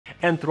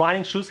and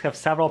running shoes have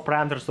several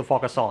parameters to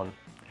focus on.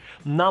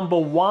 Number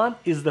one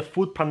is the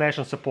foot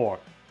pronation support,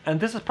 and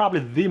this is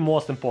probably the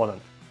most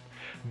important.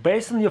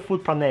 Based on your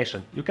foot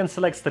pronation, you can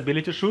select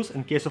stability shoes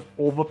in case of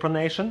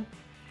overpronation.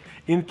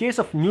 In case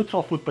of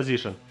neutral foot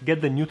position,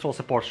 get the neutral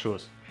support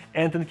shoes.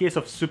 And in case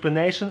of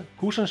supination,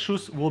 cushion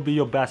shoes will be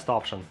your best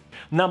option.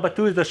 Number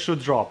two is the shoe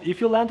drop. If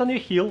you land on your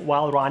heel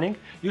while running,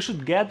 you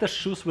should get the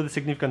shoes with a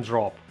significant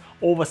drop,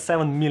 over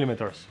 7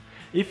 mm.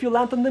 If you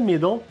land on the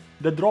middle,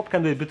 the drop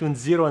can be between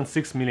 0 and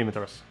 6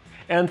 mm.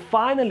 And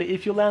finally,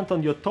 if you land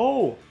on your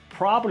toe,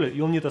 probably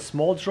you'll need a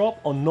small drop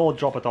or no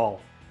drop at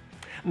all.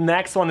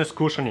 Next one is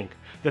cushioning,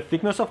 the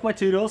thickness of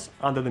materials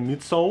under the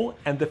midsole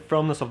and the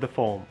firmness of the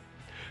foam.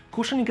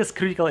 Cushioning is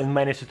critical in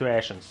many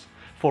situations,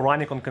 for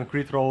running on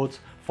concrete roads,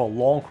 for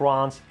long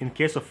runs, in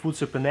case of foot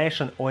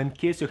supination or in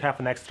case you have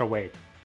an extra weight.